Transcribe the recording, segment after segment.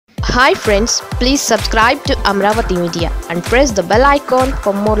Hi friends, please subscribe to Amaravathi Media and press the bell icon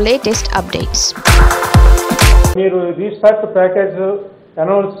for more latest updates. మీరు restart package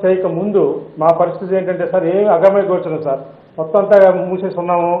announce చేయక ముందు మా పరిస్థితి ఏంటంటే sir ఏం అగమ్య గోచరం సార్. మొత్తం అంతా మూసేసి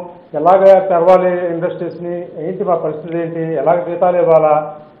ఉన్నాము. ఎలాగ తెరవాలి ఇండస్ట్రీస్ని, ఏంటి మా పరిస్థితి ఏంటి, ఎలాగ జీతాలు ఇవ్వాలా,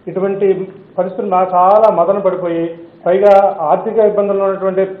 ఇటువంటి పరిస్థితులు నాకు చాలా మదన పడిపోయి, పైగా ఆర్థిక ఇబ్బందులు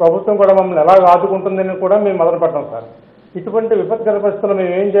ఉన్నటువంటి ప్రభుత్వం కూడా మమ్మల్ని ఎలాగ ఆదుకుంటుందని కూడా మేము మదన పడ్డాం సార్. ఇటువంటి విపత్కర పరిస్థితులు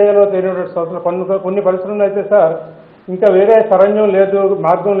మేము ఏం చేయాలో తెలియనటువంటి సంస్థలు కొన్ని పరిస్థితుల్లో అయితే సార్ ఇంకా వేరే శరణ్యం లేదు,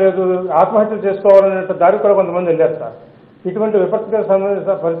 మార్గం లేదు, ఆత్మహత్యలు చేసుకోవాలనే దారి కూడా కొంతమంది వెళ్ళారు సార్. ఇటువంటి విపత్కర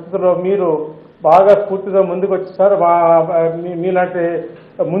పరిస్థితుల్లో మీరు బాగా స్ఫూర్తిగా ముందుకు వచ్చి సార్ మీలాంటి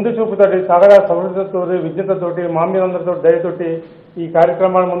ముందు చూపుతోటి సగల సమృద్ధితో విజ్ఞతతోటి మా మీరందరితో దయతోటి ఈ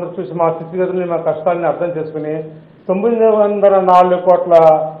కార్యక్రమాన్ని ముందు చూసి మా స్థితిగతుల్ని మా కష్టాలని అర్థం చేసుకుని 904 కోట్ల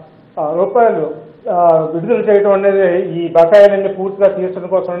రూపాయలు విడుదల చేయడం అనేది ఈ బకాయిలన్నీ పూర్తిగా తీర్చడం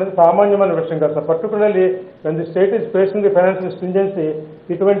కోసం అనేది సామాన్యమైన విషయం కాదు sir. Particularly when the state is facing the financial స్ట్రింజెన్సీ,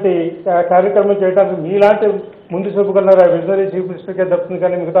 ఇటువంటి కార్యక్రమం చేయడానికి మీలాంటి ముందు చూపుకున్నారు విజనరీ చీఫ్ మినిస్టర్కే దక్కుతుంది,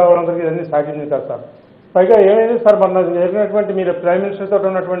 కానీ మిగతా వాళ్ళందరికీ ఇవన్నీ సాగించింది కాదు సార్. పైగా ఏమైంది సార్, మన జరిగినటువంటి మీరు ప్రైమ్ మినిస్టర్తో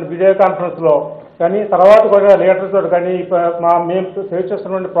ఉన్నటువంటి వీడియో కాన్ఫరెన్స్లో కానీ తర్వాత కూడా లీడర్తో కానీ మేము ఫేస్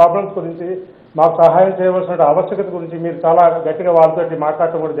చేస్తున్నటువంటి ప్రాబ్లమ్స్ గురించి, మాకు సహాయం చేయవలసిన ఆవశ్యకత గురించి మీరు చాలా గట్టిగా వాళ్ళతో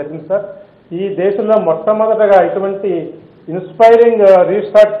మాట్లాడటం కూడా జరిగింది సార్. ఈ దేశంలో మొట్టమొదటగా ఇటువంటి ఇన్స్పైరింగ్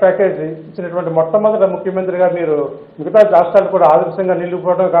రీస్టార్ట్ ప్యాకేజ్ ఇచ్చినటువంటి మొట్టమొదటి ముఖ్యమంత్రిగా మీరు మిగతా రాష్ట్రాలు కూడా ఆదర్శంగా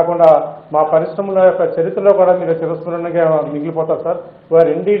నిలిగిపోవడం కాకుండా మా పరిశ్రమల యొక్క చరిత్రలో కూడా మీరు చిరస్మరణగా మిగిలిపోతారు sir.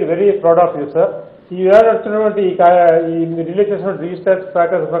 We are indeed very proud of you sir. ఈ వేళ వచ్చినటువంటి ఈ రిలీజ్ చేసినటువంటి రీస్టార్ట్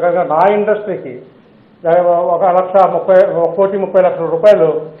ప్యాకేజ్ ప్రకారంగా నా ఇండస్ట్రీకి 1,30,00,000 రూపాయలు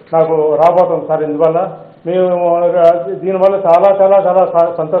నాకు రాబోతుంది సార్. ఇందువల్ల మేము దీనివల్ల చాలా చాలా చాలా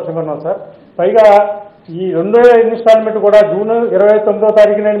సంతోషంగా ఉన్నాం సార్. పైగా ఈ రెండో ఇన్స్టాల్మెంట్ కూడా జూన్ 29వ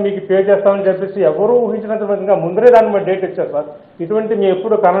తారీఖున మీకు పే చేస్తామని చెప్పేసి ఎవరూ ఊహించినంత విధంగా ముందరే దాని మీద డేట్ ఇచ్చారు సార్. ఇటువంటి మీ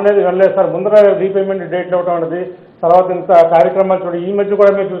ఎప్పుడు కననేది వెళ్ళలేదు సార్. ముందర రీపేమెంట్ డేట్లు ఇవ్వడం అనేది, తర్వాత ఇంత కార్యక్రమాలు చూడండి. ఈ మధ్య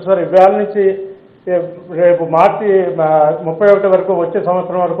కూడా మీరు చూసారు, ఇవాళ నుంచి రేపు మార్చి 31 వరకు, వచ్చే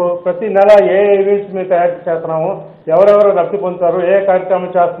సంవత్సరం వరకు ప్రతి నెల ఏ ఈవెంట్స్ మేము తయారు చేస్తున్నాము, ఎవరెవరు లబ్ధి పొందుతారు, ఏ కార్యక్రమం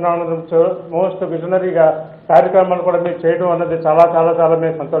చేస్తున్నాము, మోస్ట్ విజనరీగా కార్యక్రమాలు కూడా మీరు చేయడం అన్నది చాలా చాలా చాలా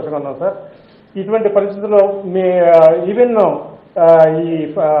మేము సంతోషంగా ఉన్నాం సార్. ఇటువంటి పరిస్థితుల్లో మీ ఈవెన్ ఈ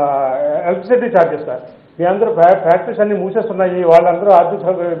ఎలక్ట్రిసిటీ ఛార్జెస్ సార్, మీ అందరూ ఫ్యాక్టరీస్ అన్ని మూసేస్తున్నాయి, వాళ్ళందరూ ఆర్థిక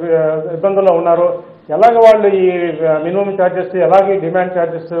ఇబ్బందుల్లో ఉన్నారు. ఎలాగ వాళ్ళు ఈ మినిమం ఛార్జెస్, ఎలాగే డిమాండ్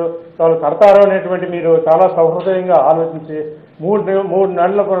ఛార్జెస్ వాళ్ళు కడతారో అనేటువంటి మీరు చాలా సౌహృదయంగా ఆలోచించి 3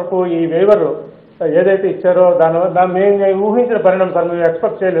 నెలల వరకు ఈ వేవర్ ఏదైతే ఇచ్చారో దాన్ని మేము ఊహించిన పరిణామం సార్. మేము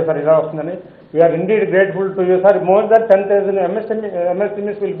ఎక్స్పెక్ట్ చేయలేదు సార్ ఇలా వస్తుందని. We are indeed grateful to you sir. More than 10,000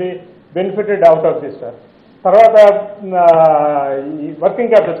 MSMEs will be benefited out of this sir. తర్వాత ఈ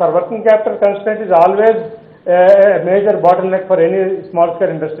working capital sir, working capital constant is always major bottle neck for any small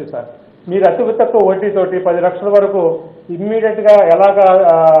scale industry sir. మీరు అతి తక్కువ వడ్డీతోటి 10 లక్షల వరకు ఇమ్మీడియట్గా ఎలాగా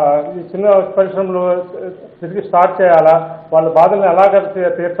చిన్న పరిశ్రమలు తిరిగి స్టార్ట్ చేయాలా, వాళ్ళ బాధలను ఎలాగ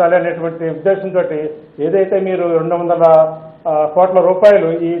తీర్చాలి అనేటువంటి ఉద్దేశంతో ఏదైతే మీరు 200 కోట్ల రూపాయలు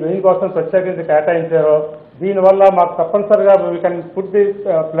ఈ దీనికోసం ప్రత్యేకించి కేటాయించారో, దీనివల్ల మాకు తప్పనిసరిగా we can put the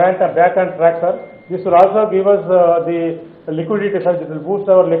plant back on track sir. This will also give us the liquidity sir. This will boost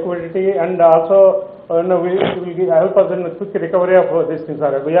our liquidity and also will help us in quick recovery of this thing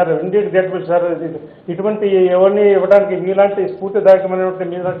sir. We are indeed grateful sir. ఇటువంటి ఎవరిని ఇవ్వడానికి మీలాంటి స్ఫూర్తిదాయకమైనటువంటి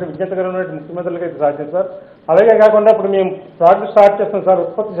మీలాంటి విజ్ఞతకరమైనటువంటి ముఖ్యమంత్రులకి ఇది సాధ్యం sir. అలాగే కాకుండా ఇప్పుడు మేము ప్రాజెక్ట్ స్టార్ట్ చేస్తాం సార్,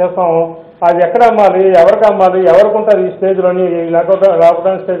 ఉత్పత్తి చేస్తాము. అది ఎక్కడ అమ్మాలి, ఎవరికి అమ్మాలి, ఎవరికి ఉంటారు ఈ స్టేజ్లోని,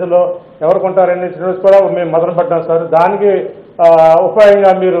 లాక్డౌన్ స్టేజ్లో ఎవరికి ఉంటారనే స్టేజ్ కూడా మేము మొదలు పెట్టాం సార్. దానికి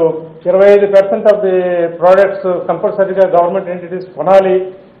ఉపాయంగా మీరు 25% ఆఫ్ ది ప్రోడక్ట్స్ కంపల్సరీగా గవర్నమెంట్ ఎంటిటీస్ కొనాలి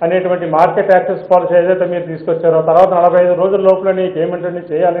అనేటువంటి మార్కెట్ యాక్సెస్ పాలసీ ఏదైతే మీరు తీసుకొచ్చారో, తర్వాత 45 రోజుల లోపలని పేమెంట్ అన్ని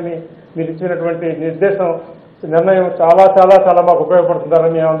చేయాలని మీరు ఇచ్చినటువంటి నిర్ణయం చాలా చాలా చాలా మాకు ఉపయోగపడుతుందని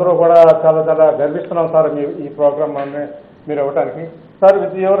మేమందరూ కూడా చాలా చాలా గర్విస్తున్నాం సార్ ఈ ప్రోగ్రామ్ మీరు ఇవ్వడానికి sir.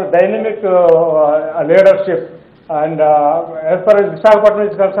 With your dynamic leadership and as far as Visakhapatnam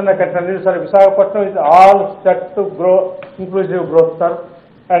is concerned, I can tell you sir, Visakhapatnam is all set to grow, inclusive growth sir,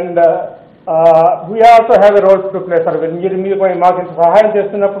 and we also have a role to play sir. When you మాకు సహాయం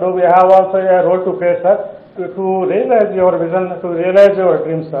చేస్తున్నప్పుడు we have also a role to play sir, to realize your vision, to realize your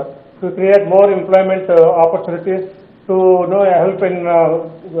dreams sir, to create more employment opportunities, to help in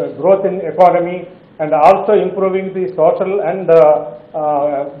growth in economy and also improving the social and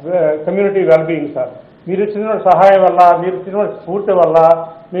community well-being sir. మీరు ఇచ్చిన సహాయం వల్ల, మీరు ఇచ్చిన స్ఫూర్తి వల్ల,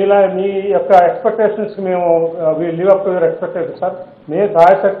 మీ యొక్క ఎక్స్పెక్టేషన్స్కి మేము live up to your expectation sir. మీ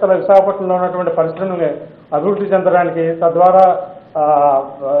సహాయశక్తుల విశాఖపట్నంలో ఉన్నటువంటి పరిశ్రమని అభివృద్ధి చెందడానికి, తద్వారా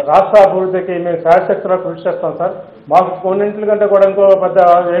రాష్ట్ర అభివృద్ధికి మేము శాయశక్తిలో కృషి చేస్తాం సార్. మాకు కొన్నింటి కంటే కూడా ఇంకో పెద్ద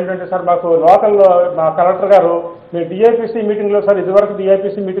ఏంటంటే సార్, మాకు లోకల్లో మా కలెక్టర్ గారు మేము డిఐపిసి మీటింగ్లో సార్, ఇదివరకు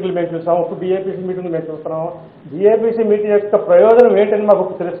డిఐపిసి మీటింగ్లు మేము చూసాం, ఇప్పుడు డిఐపిసి మీటింగ్లు మేము చూస్తున్నాము. డిఐపిసి మీటింగ్ యొక్క ప్రయోజనం ఏంటని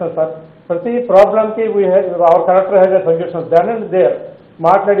మాకు తెలుస్తుంది సార్. ప్రతి ప్రాబ్లంకి our collector has a solution then and there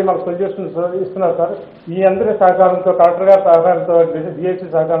మాట్లాడి మాకు సొల్యూషన్స్ ఇస్తున్నారు సార్. ఈ అందరి సహకారంతో, కలెక్టర్ గారి సహకారంతో, డిఐసి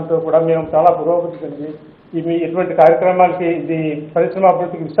సహకారంతో కూడా మేము చాలా పురోగతి చెంది ఇవి ఇటువంటి కార్యక్రమాలకి ఇది పరిశ్రమ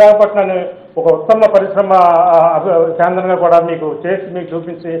అభివృద్ధికి విశాఖపట్నాన్ని ఒక ఉత్తమ పరిశ్రమ కేంద్రంగా కూడా మీకు చేసి మీకు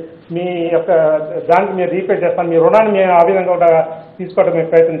చూపించి మీ యొక్క దానికి మీరు రీపే చేస్తాం, మీ రుణాన్ని మేము ఆ విధంగా కూడా తీసుకోవడం మేము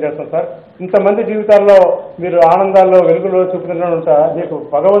ప్రయత్నం చేస్తాం సార్. ఇంతమంది జీవితాల్లో మీరు ఆనందాల్లో వెలుగులో చూపుతున్న మీకు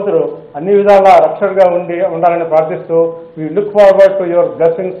భగవంతుడు అన్ని విధాలా రక్షణగా ఉండాలని ప్రార్థిస్తూ we look forward to your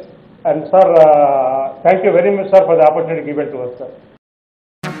blessings and sir thank you very much sir for the opportunity given to us sir.